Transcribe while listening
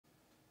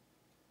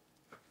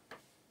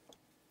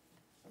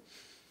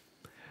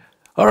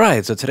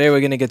Alright, so today we're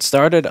going to get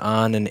started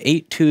on an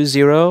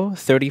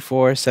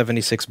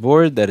 820-3476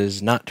 board that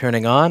is not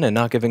turning on and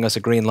not giving us a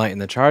green light in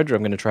the charger.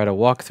 I'm going to try to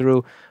walk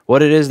through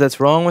what it is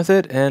that's wrong with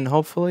it, and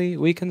hopefully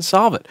we can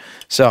solve it.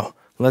 So,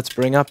 let's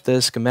bring up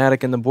the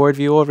schematic in the board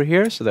view over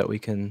here so that we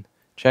can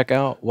check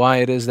out why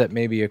it is that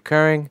may be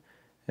occurring.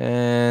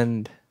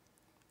 And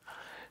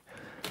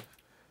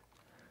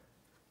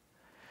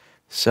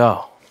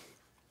so,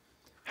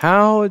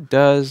 how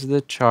does the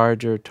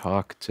charger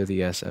talk to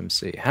the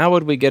SMC? How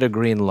would we get a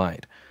green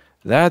light?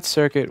 That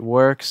circuit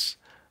works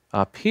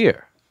up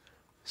here.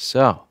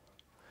 So,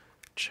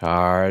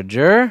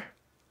 charger,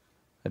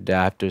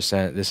 adapter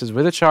sense. This is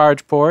with a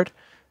charge port.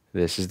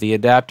 This is the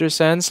adapter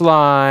sense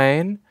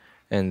line.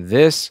 And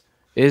this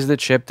is the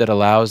chip that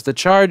allows the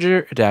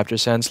charger adapter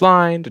sense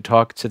line to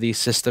talk to the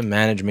system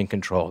management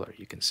controller.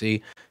 You can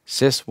see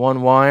sys1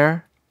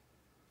 wire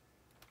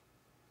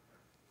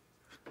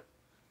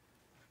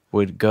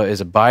is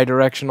a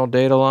bidirectional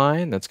data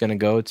line that's going to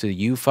go to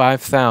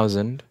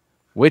U5000,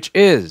 which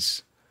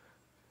is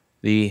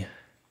the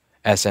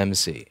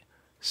SMC.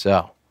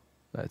 So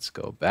let's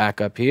go back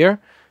up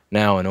here.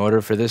 Now, in order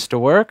for this to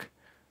work,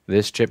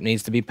 this chip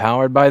needs to be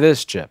powered by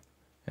this chip.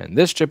 And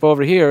this chip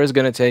over here is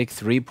going to take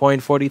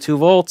 3.42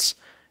 volts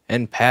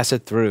and pass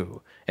it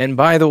through. And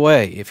by the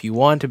way, if you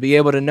want to be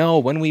able to know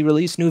when we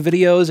release new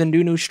videos and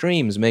do new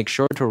streams, make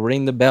sure to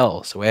ring the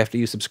bell. So after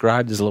you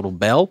subscribe, there's a little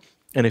bell.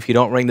 And if you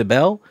don't ring the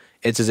bell,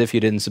 it's as if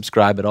you didn't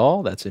subscribe at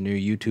all. That's a new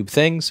YouTube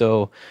thing.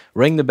 So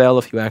ring the bell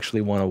if you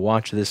actually want to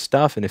watch this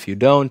stuff. And if you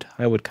don't,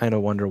 I would kind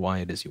of wonder why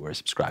it is you were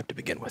subscribed to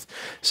begin with.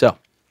 So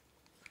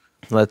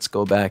let's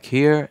go back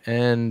here.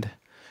 And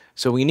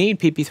so we need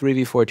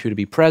PP3V42 to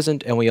be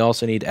present, and we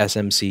also need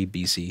SMC,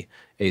 BC,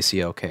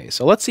 ACOK.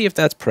 So let's see if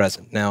that's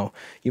present. Now,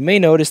 you may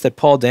notice that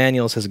Paul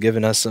Daniels has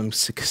given us some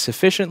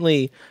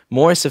sufficiently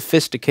more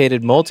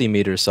sophisticated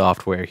multimeter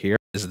software here.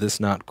 Is this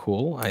not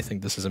cool? I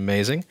think this is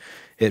amazing.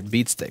 It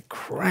beats the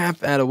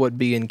crap out of what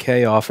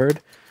B&K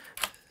offered.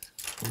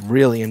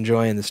 Really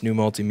enjoying this new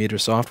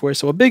multimeter software.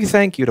 So a big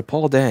thank you to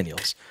Paul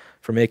Daniels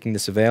for making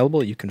this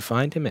available. You can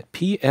find him at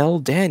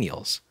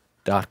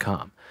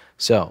pldaniels.com.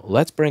 So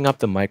let's bring up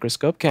the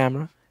microscope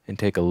camera and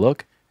take a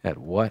look at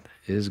what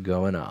is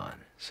going on.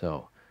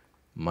 So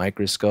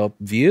microscope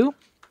view.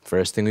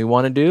 First thing we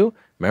want to do,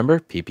 remember,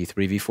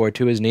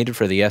 PP3V42 is needed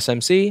for the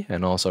SMC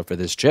and also for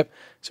this chip.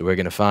 So we're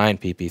going to find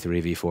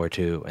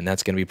PP3V42, and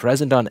that's going to be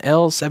present on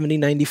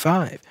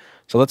L7095.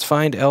 So let's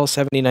find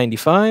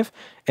L7095,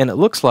 and it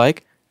looks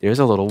like there's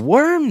a little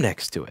worm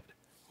next to it,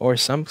 or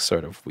some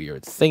sort of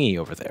weird thingy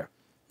over there.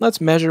 Let's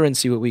measure and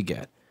see what we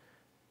get.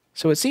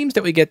 So it seems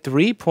that we get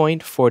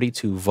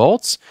 3.42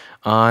 volts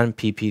on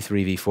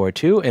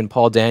PP3V42, and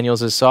Paul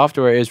Daniels'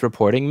 software is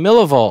reporting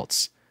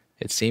millivolts.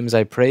 It seems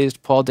I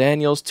praised Paul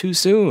Daniels too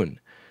soon.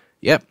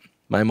 Yep,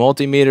 my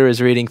multimeter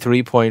is reading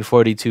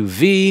 3.42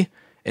 V,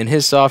 and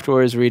his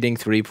software is reading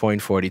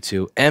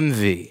 3.42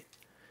 MV,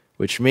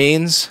 which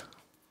means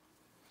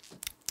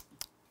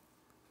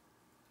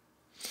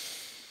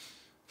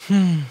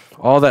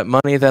all that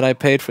money that I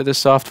paid for this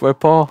software,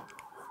 Paul?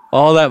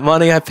 All that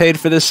money I paid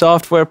for this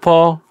software,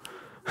 Paul?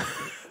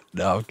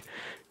 No,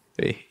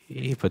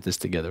 he put this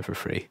together for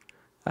free.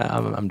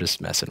 I'm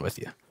just messing with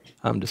you.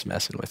 I'm just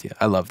messing with you.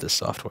 I love this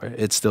software.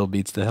 It still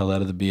beats the hell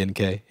out of the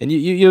B&K. And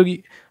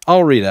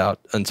I'll read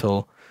out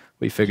until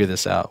we figure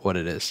this out, what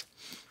it is.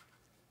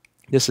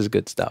 This is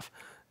good stuff.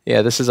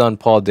 Yeah, this is on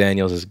Paul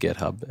Daniels'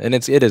 GitHub, and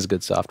it is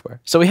good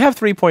software. So we have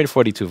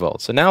 3.42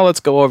 volts. So now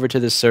let's go over to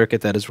this circuit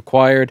that is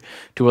required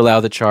to allow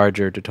the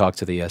charger to talk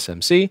to the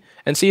SMC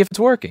and see if it's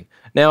working.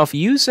 Now, if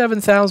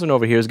U7000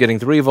 over here is getting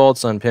 3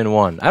 volts on pin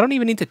 1, I don't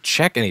even need to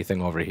check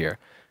anything over here,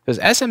 because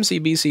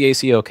SMC BC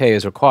ACOK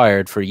is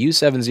required for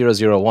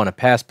U7001 to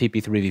pass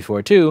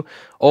PP3V42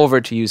 over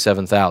to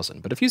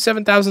U7000. But if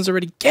U7000 is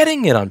already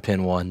getting it on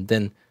pin 1,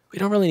 then we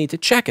don't really need to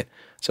check it.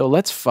 So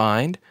let's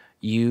find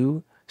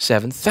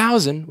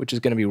U7000, which is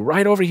going to be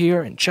right over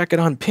here, and check it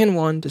on pin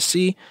 1 to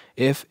see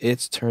if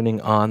it's turning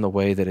on the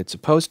way that it's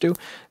supposed to.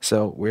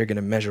 So we're going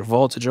to measure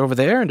voltage over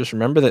there, and just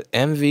remember that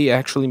MV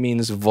actually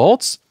means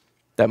volts.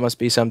 That must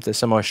be some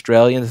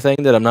Australian thing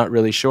that I'm not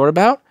really sure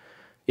about.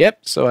 Yep,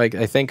 so I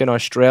think in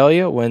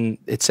Australia, when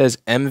it says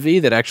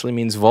MV, that actually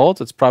means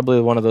volt. It's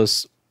probably one of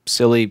those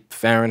silly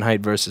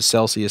Fahrenheit versus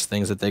Celsius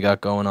things that they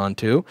got going on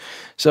too.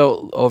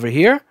 So over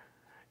here,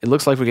 it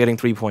looks like we're getting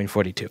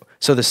 3.42.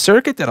 So the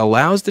circuit that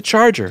allows the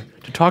charger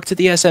to talk to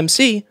the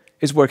SMC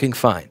is working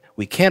fine.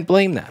 We can't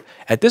blame that.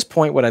 At this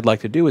point, what I'd like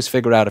to do is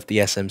figure out if the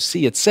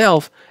SMC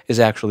itself is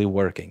actually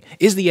working.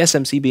 Is the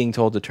SMC being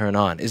told to turn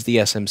on? Is the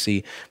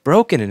SMC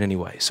broken in any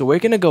way? So we're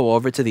going to go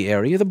over to the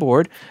area of the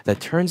board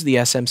that turns the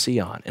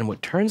SMC on. And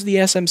what turns the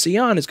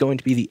SMC on is going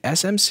to be the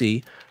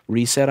SMC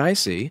reset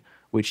IC,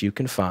 which you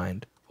can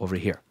find over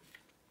here.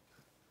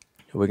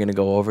 We're going to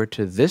go over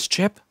to this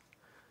chip.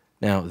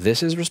 Now,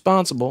 this is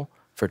responsible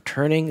for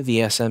turning the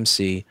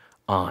SMC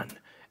on.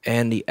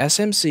 And the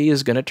SMC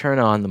is going to turn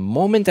on the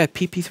moment that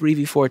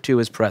PP3V42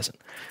 is present.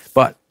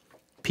 But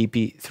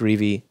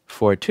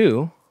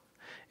PP3V42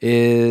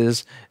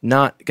 is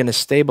not going to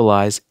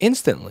stabilize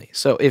instantly.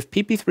 So if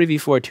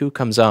PP3v42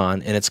 comes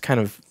on and it's kind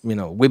of,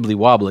 wibbly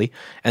wobbly,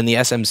 and the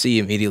SMC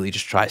immediately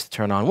just tries to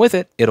turn on with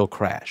it, it'll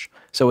crash.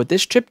 So what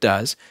this chip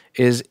does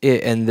is,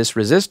 and this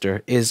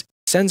resistor is,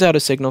 sends out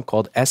a signal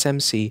called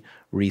SMC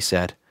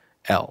reset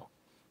L.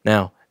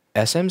 Now,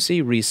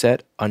 SMC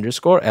reset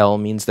 _ L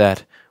means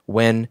that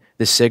when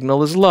the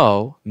signal is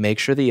low, make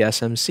sure the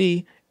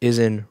SMC is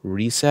in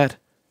reset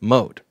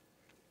mode.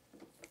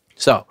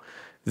 So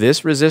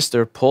this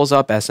resistor pulls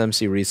up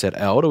SMC reset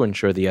L to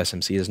ensure the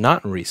SMC is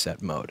not in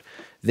reset mode.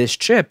 This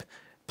chip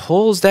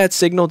pulls that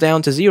signal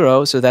down to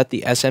 0 so that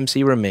the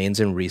SMC remains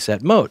in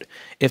reset mode.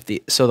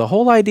 So the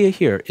whole idea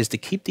here is to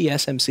keep the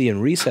SMC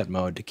in reset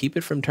mode, to keep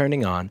it from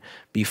turning on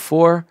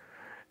before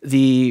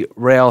the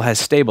rail has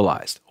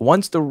stabilized.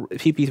 Once the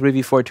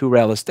PP3v42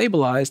 rail is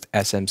stabilized,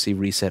 SMC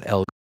reset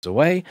L goes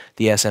away,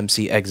 the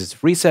SMC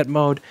exits reset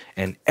mode,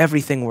 and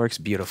everything works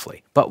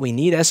beautifully. But we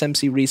need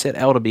SMC reset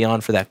L to be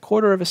on for that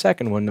quarter of a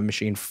second when the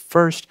machine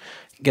first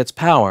gets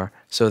power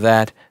so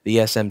that the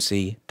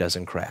SMC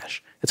doesn't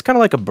crash. It's kind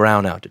of like a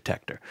brownout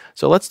detector.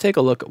 So let's take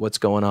a look at what's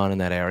going on in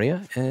that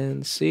area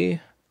and see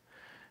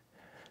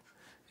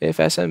if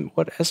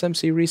what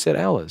SMC reset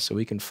L is. So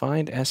we can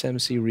find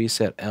SMC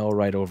reset L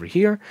right over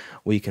here.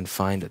 We can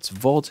find its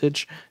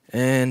voltage,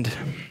 and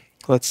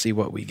let's see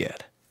what we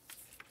get.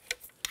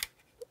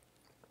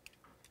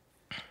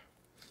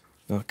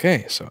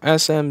 Okay, so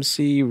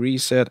SMC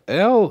reset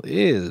L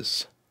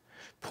is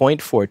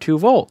 0.42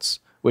 volts,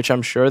 which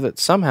I'm sure that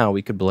somehow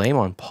we could blame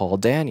on Paul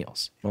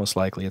Daniels. Most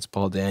likely it's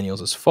Paul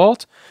Daniels'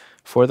 fault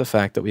for the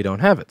fact that we don't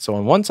have it. So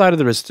on one side of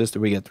the resistor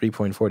we get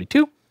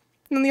 3.42,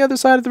 and on the other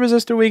side of the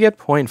resistor we get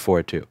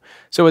 0.42.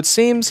 So it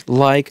seems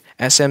like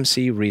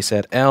SMC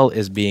reset L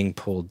is being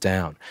pulled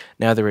down.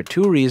 Now there are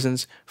two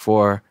reasons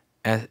for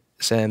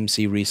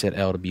SMC reset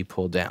L to be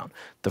pulled down.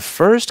 The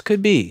first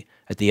could be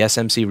that the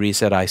SMC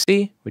reset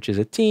IC, which is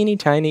a teeny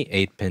tiny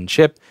 8-pin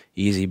chip,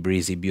 easy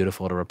breezy,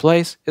 beautiful to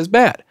replace, is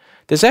bad.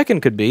 The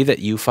second could be that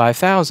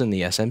U5000,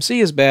 the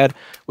SMC, is bad,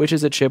 which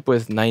is a chip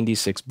with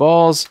 96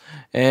 balls,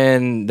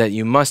 and that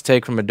you must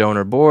take from a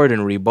donor board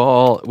and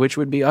reball, which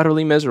would be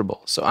utterly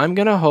miserable. So I'm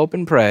going to hope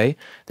and pray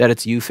that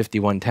it's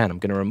U5110. I'm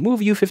going to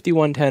remove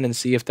U5110 and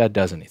see if that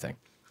does anything.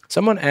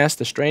 Someone asked,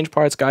 the Strange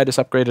Parts guy just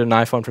upgraded an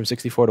iPhone from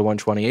 64 to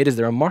 128. Is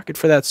there a market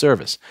for that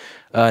service?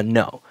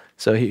 No.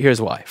 So here's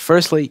why.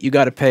 Firstly, you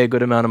got to pay a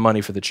good amount of money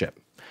for the chip.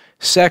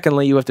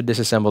 Secondly, you have to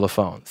disassemble the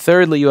phone.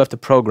 Thirdly, you have to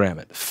program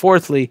it.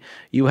 Fourthly,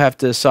 you have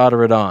to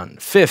solder it on.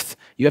 Fifth,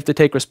 you have to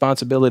take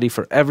responsibility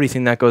for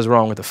everything that goes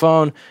wrong with the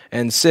phone.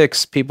 And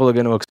six, people are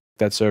going to expect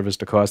that service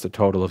to cost a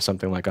total of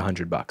something like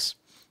 $100.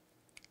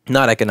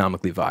 Not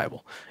economically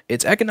viable.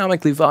 It's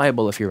economically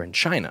viable if you're in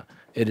China.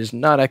 It is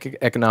not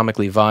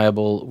economically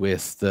viable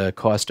with the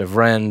cost of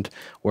rent,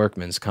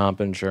 workman's comp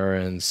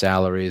insurance,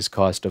 salaries,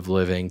 cost of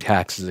living,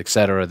 taxes,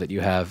 etc. that you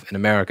have in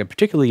America,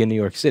 particularly in New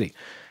York City.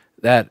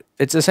 That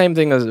it's the same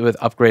thing as with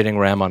upgrading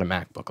RAM on a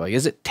MacBook. Like,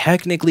 is it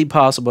technically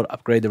possible to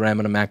upgrade the RAM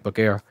on a MacBook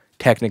Air?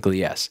 Technically,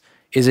 yes.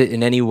 Is it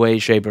in any way,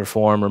 shape, or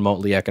form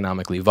remotely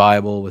economically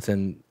viable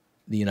within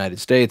the United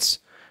States?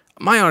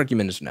 My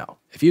argument is no.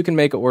 If you can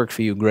make it work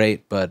for you,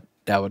 great, but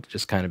that would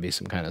just kind of be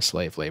some kind of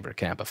slave labor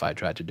camp if I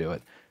tried to do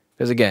it.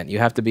 Because again, you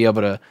have to be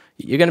able to,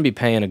 you're going to be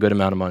paying a good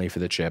amount of money for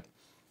the chip.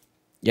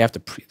 You have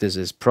to, there's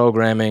this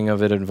programming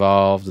of it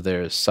involved,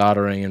 there's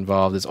soldering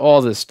involved, there's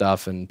all this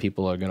stuff, and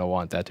people are going to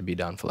want that to be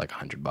done for like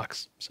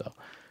 $100. So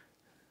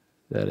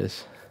that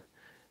is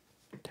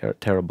a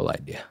terrible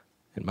idea,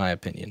 in my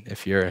opinion.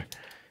 If you're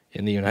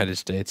in the United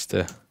States,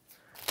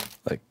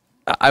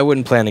 I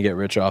wouldn't plan to get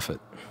rich off it.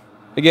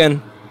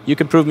 Again, you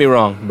could prove me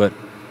wrong, but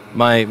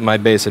my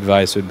base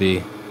advice would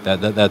be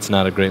that that's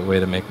not a great way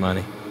to make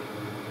money.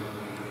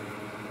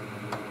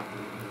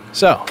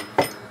 So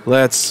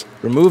let's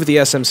remove the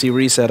SMC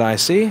reset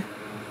IC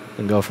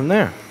and go from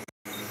there.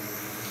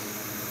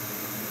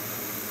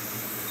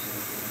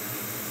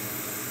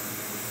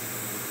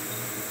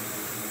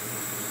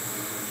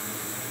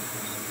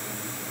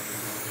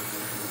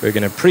 We're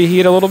going to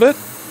preheat a little bit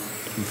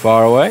from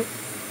far away.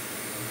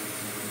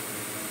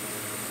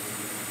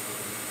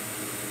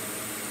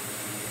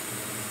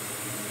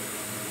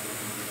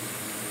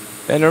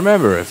 And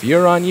remember, if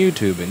you're on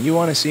YouTube and you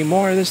want to see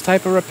more of this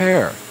type of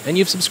repair, and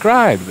you've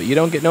subscribed but you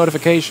don't get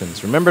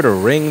notifications, remember to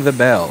ring the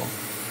bell.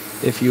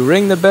 If you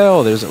ring the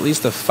bell, there's at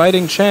least a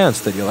fighting chance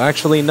that you'll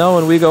actually know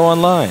when we go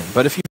online.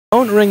 But if you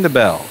don't ring the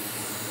bell,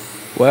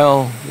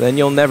 well, then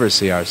you'll never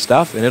see our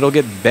stuff, and it'll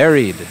get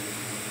buried.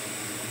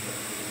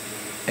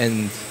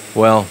 And,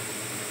 well,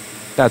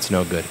 that's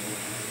no good.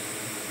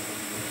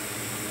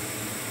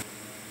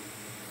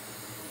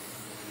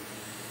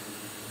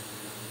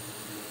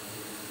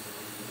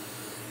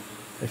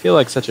 I feel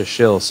like such a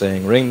shill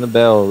saying, ring the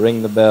bell,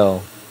 ring the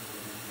bell.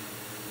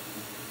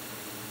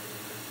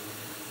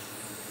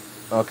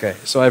 Okay,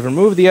 so I've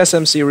removed the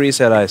SMC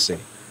reset IC.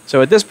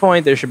 So at this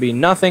point, there should be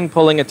nothing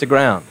pulling it to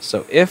ground.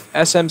 So if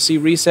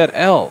SMC reset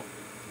L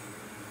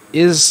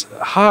is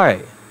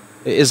high,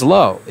 is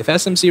low. If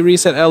SMC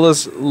reset L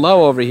is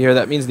low over here,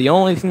 that means the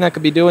only thing that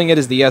could be doing it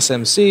is the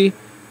SMC,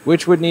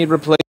 which would need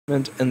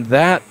replacement, and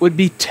that would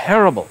be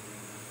terrible.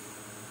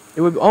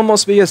 It would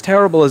almost be as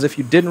terrible as if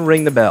you didn't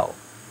ring the bell.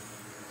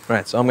 All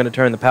right, so I'm going to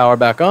turn the power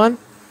back on,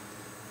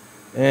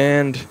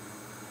 and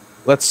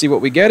let's see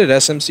what we get at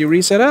SMC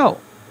reset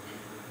L.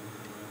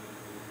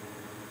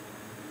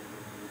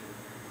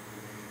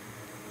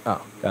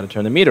 Oh, got to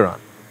turn the meter on.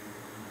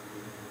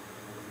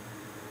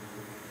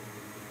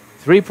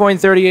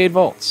 3.38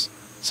 volts.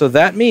 So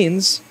that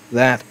means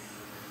that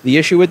the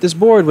issue with this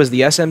board was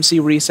the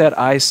SMC reset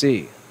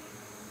IC.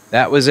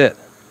 That was it.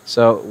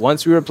 So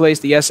once we replace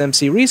the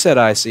SMC reset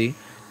IC,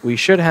 we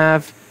should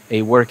have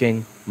a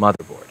working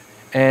motherboard.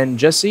 And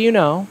just so you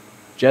know,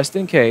 just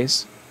in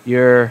case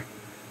you're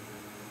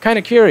kind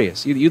of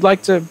curious, you'd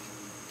like to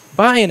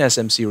buy an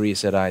SMC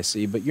reset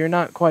IC, but you're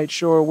not quite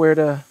sure where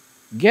to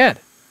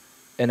get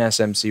an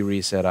SMC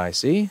reset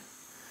IC.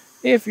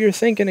 If you're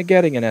thinking of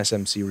getting an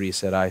SMC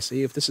reset IC,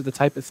 if this is the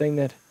type of thing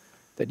that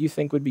you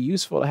think would be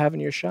useful to have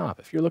in your shop,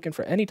 if you're looking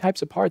for any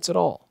types of parts at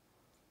all,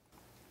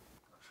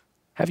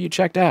 have you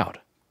checked out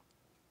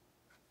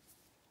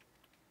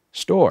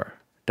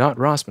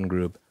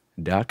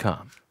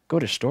store.rossmangroup.com? Go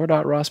to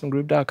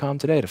store.rossmangroup.com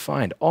today to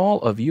find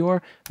all of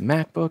your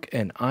MacBook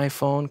and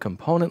iPhone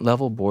component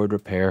level board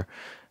repair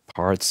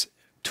parts,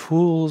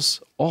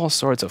 tools, all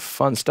sorts of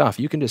fun stuff.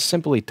 You can just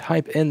simply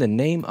type in the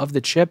name of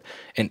the chip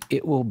and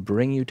it will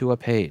bring you to a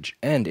page.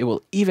 And it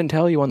will even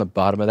tell you on the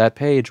bottom of that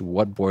page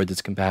what board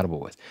it's compatible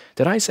with.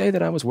 Did I say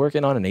that I was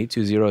working on an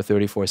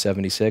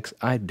 820-3476?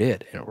 I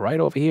did. And right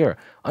over here,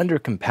 under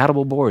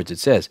compatible boards, it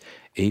says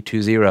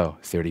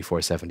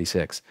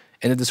 820-3476.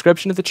 In the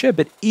description of the chip,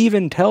 it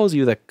even tells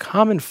you the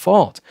common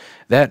fault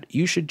that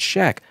you should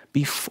check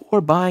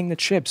before buying the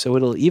chip, so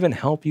it'll even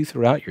help you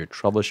throughout your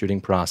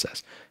troubleshooting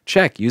process.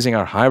 Check using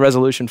our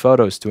high-resolution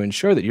photos to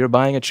ensure that you're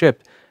buying a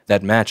chip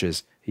that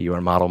matches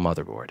your model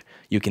motherboard.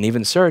 You can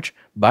even search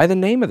by the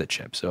name of the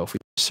chip. So if we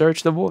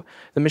search the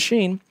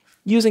machine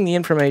using the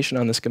information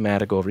on the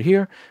schematic over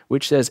here,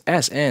 which says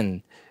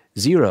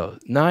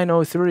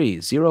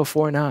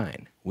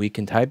SN0903049, we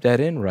can type that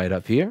in right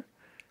up here.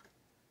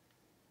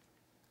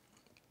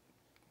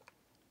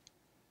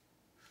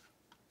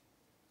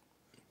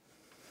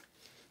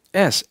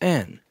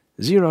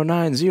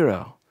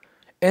 SN090,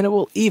 and it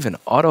will even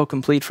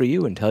autocomplete for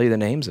you and tell you the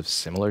names of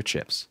similar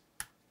chips.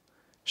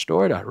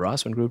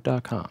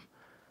 Store.rossmangroup.com.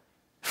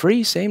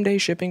 Free same-day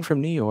shipping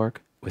from New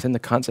York within the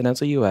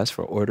continental U.S.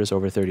 for orders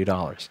over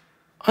 $30.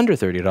 Under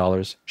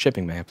 $30,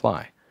 shipping may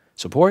apply.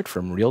 Support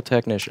from real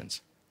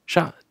technicians.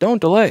 Shop,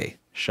 don't delay.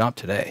 Shop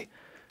today.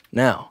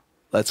 Now,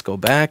 let's go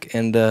back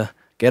and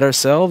get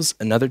ourselves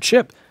another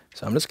chip.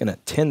 So I'm just going to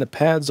tin the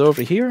pads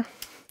over here.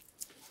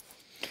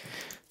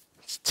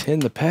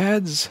 Tin the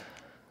pads.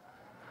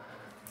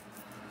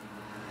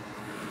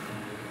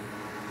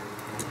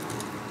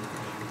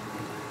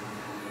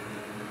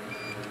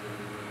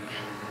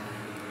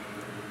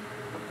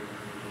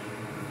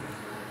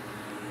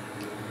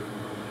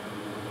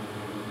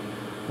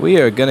 We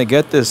are going to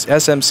get this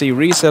SMC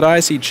reset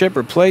IC chip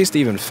replaced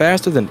even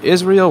faster than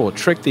Israel will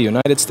trick the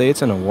United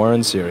States in a war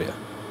in Syria.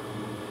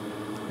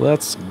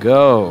 Let's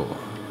go.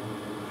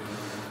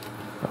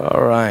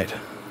 All right.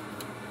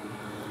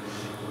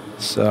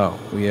 So,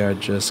 we are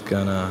just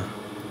gonna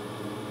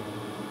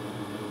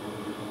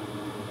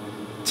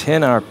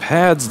tin our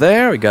pads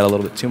there. We got a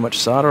little bit too much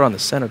solder on the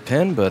center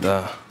pin, but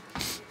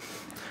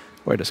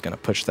we're just gonna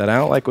push that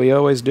out like we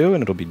always do,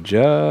 and it'll be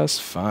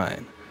just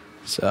fine.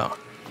 So,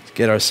 let's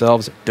get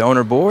ourselves a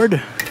donor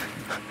board.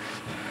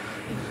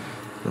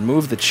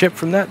 Remove the chip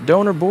from that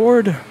donor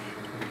board.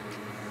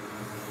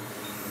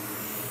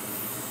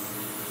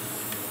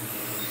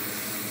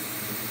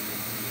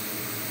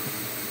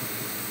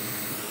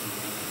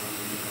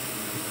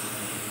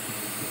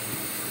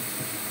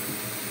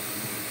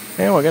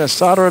 And we're going to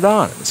solder it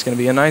on. It's going to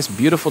be a nice,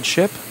 beautiful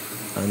chip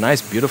on a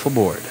nice, beautiful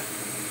board.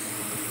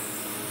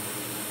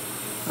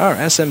 Our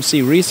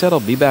SMC reset will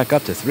be back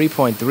up to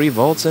 3.3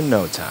 volts in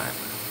no time.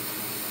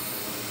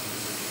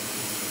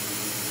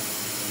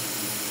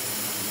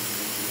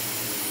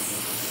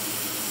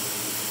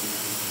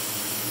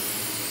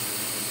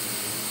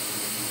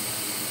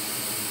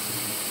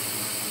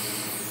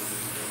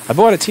 I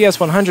bought a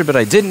TS100, but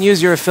I didn't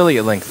use your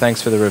affiliate link. Thanks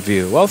for the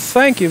review. Well,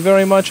 thank you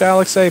very much,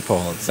 Alex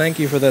Apol, and thank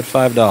you for that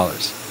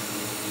 $5.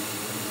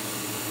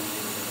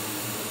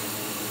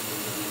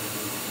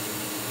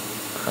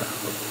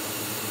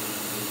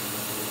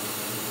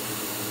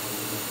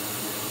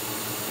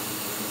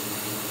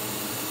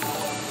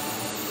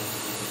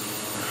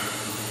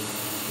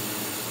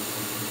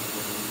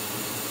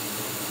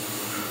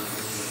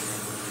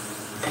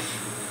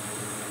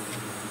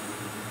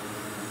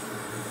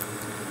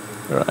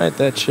 Alright,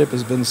 that chip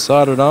has been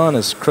soldered on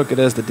as crooked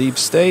as the deep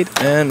state,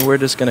 and we're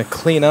just going to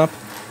clean up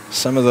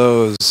some of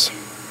those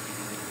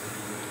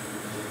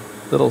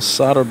little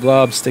solder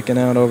blobs sticking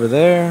out over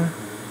there.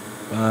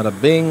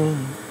 Bada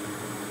bing,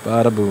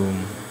 bada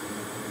boom.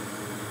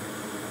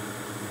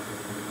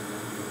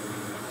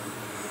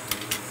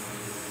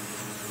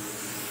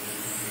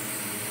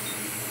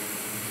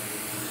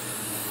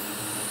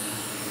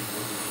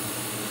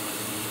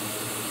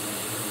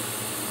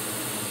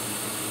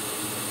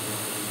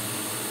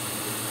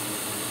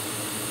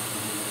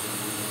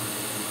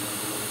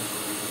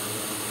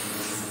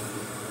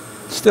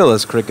 Still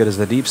as crooked as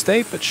the deep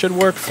state, but should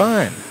work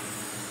fine.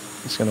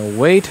 Just gonna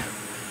wait,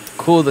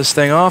 cool this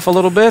thing off a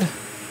little bit.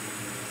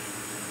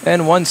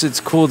 And once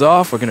it's cooled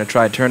off, we're gonna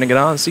try turning it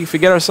on and see if we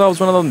get ourselves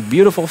one of those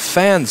beautiful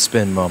fan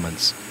spin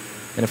moments.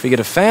 And if we get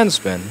a fan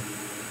spin,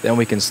 then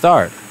we can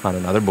start on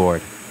another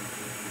board.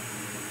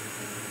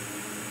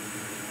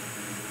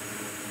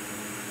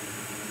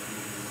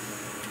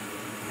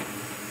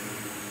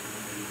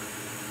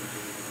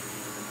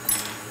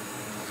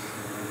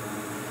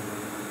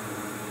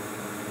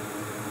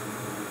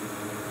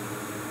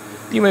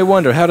 You may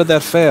wonder, how did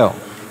that fail?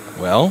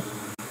 Well,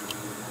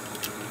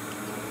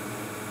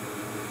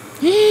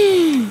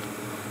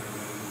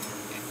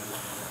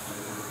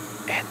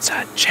 it's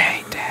a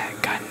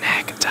JTAG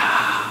connector.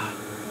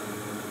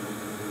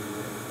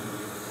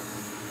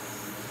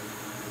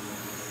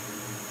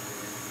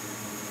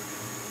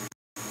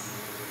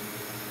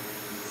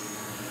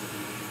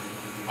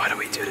 What do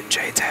we do to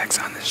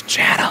JTAGs on this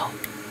channel?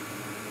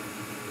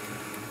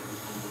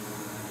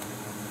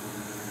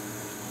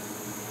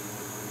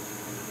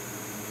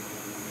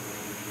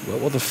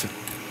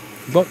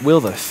 What will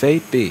the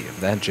fate be of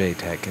that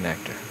JTAG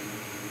connector?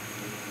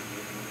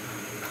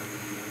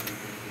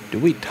 Do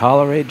we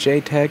tolerate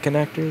JTAG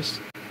connectors?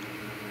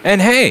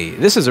 And hey,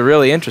 this is a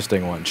really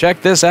interesting one.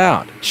 Check this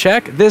out.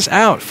 Check this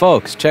out,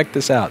 folks. Check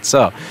this out.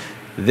 So,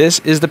 this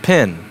is the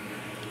pin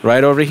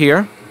right over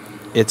here.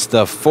 It's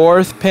the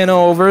fourth pin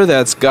over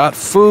that's got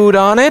food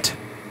on it.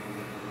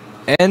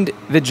 And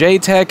the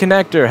JTAG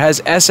connector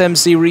has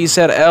SMC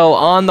reset L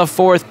on the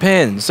fourth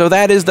pin. So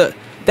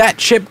that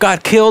chip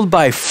got killed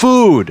by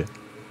food.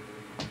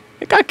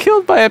 It got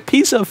killed by a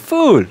piece of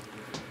food.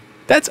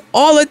 That's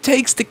all it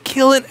takes to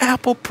kill an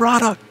Apple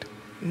product.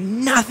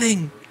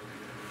 Nothing.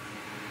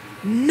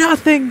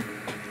 Nothing.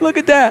 Look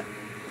at that.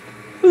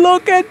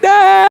 Look at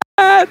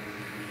that.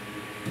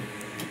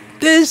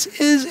 This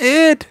is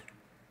it.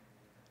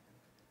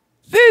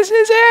 This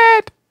is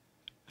it.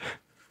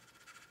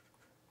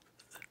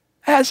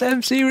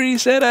 SMC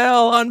reset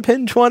L on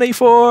pin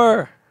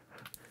 24.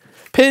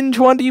 Pin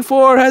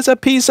 24 has a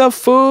piece of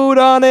food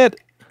on it.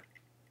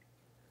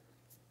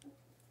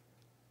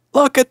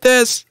 Look at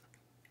this.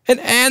 An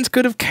ant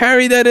could have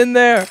carried that in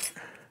there.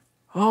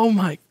 Oh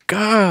my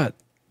God.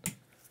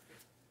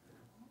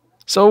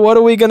 So what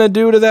are we going to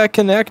do to that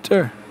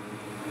connector?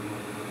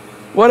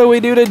 What do we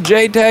do to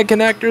JTAG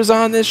connectors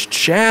on this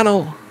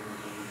channel?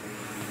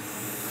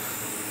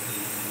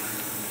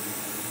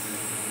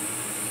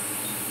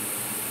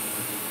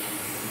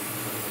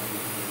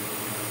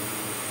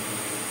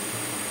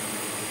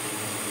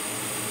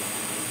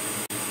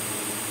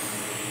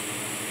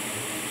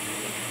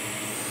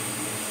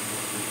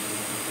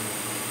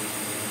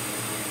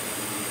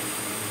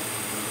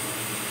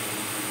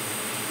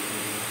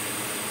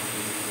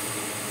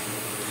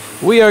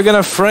 We are going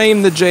to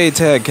frame the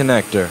JTAG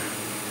connector.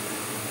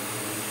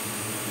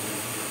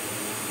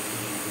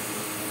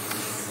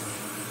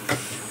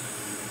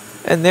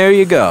 And there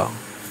you go.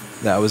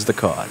 That was the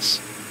cause.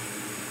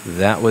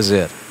 That was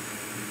it.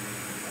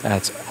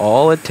 That's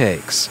all it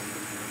takes.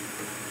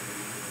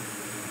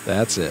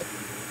 That's it.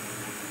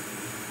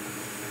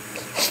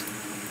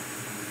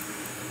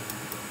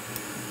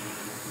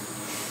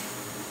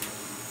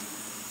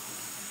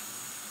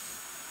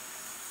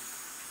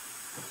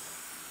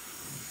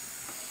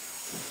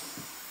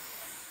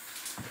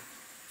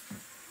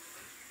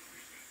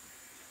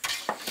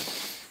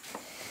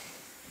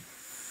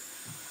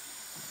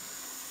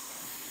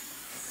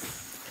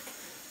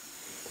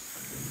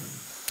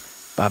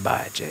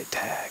 Bye-bye,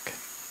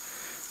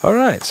 JTAG.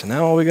 Alright, so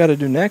now all we got to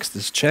do next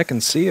is check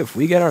and see if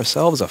we get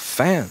ourselves a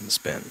fan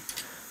spin.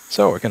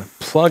 So we're going to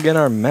plug in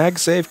our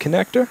MagSafe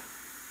connector,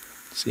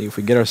 see if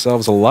we get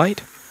ourselves a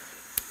light.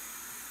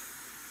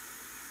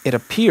 It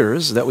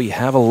appears that we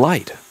have a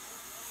light.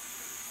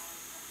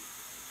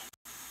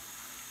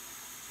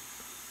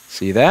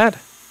 See that?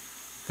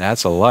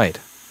 That's a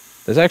light.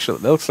 That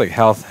looks like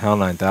HAL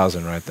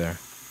 9000 right there.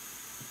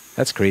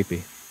 That's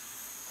creepy.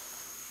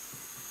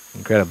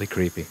 Incredibly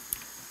creepy.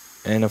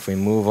 And if we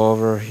move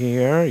over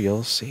here,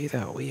 you'll see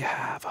that we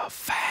have a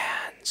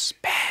fan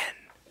spin.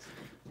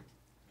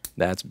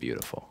 That's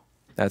beautiful.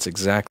 That's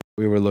exactly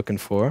what we were looking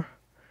for.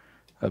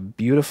 A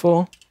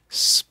beautiful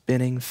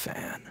spinning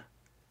fan.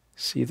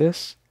 See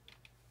this?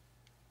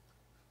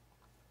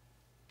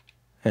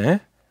 Eh?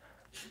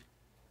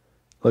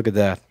 Look at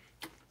that.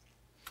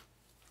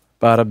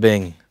 Bada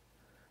bing.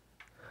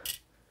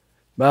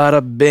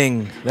 Bada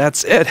bing.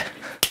 That's it.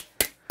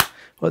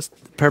 What's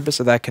the purpose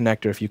of that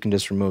connector if you can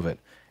just remove it?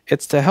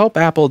 It's to help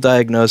Apple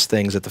diagnose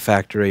things at the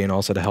factory and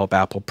also to help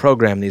Apple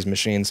program these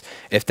machines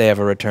if they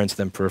ever return to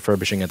them for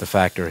refurbishing at the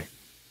factory.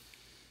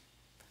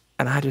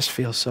 And I just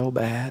feel so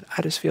bad.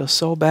 I just feel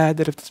so bad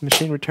that if this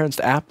machine returns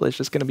to Apple, it's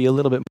just going to be a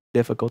little bit more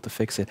difficult to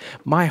fix it.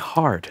 My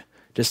heart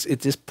just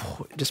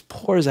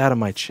pours out of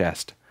my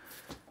chest.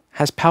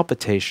 Has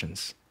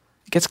palpitations.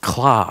 It gets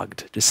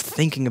clogged just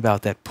thinking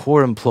about that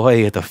poor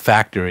employee at the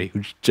factory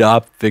whose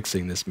job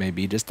fixing this may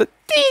be just a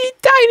teeny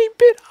tiny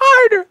bit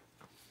harder.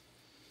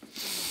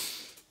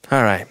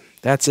 All right,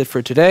 That's it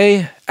for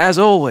today. As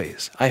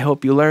always, I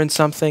hope you learned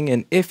something,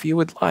 and if you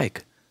would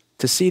like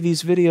to see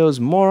these videos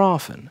more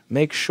often,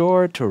 make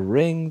sure to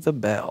ring the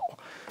bell.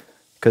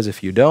 Because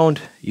if you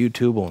don't,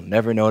 YouTube will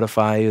never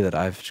notify you that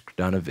I've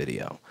done a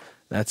video.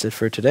 That's it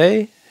for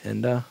today,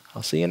 and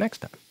I'll see you next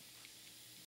time.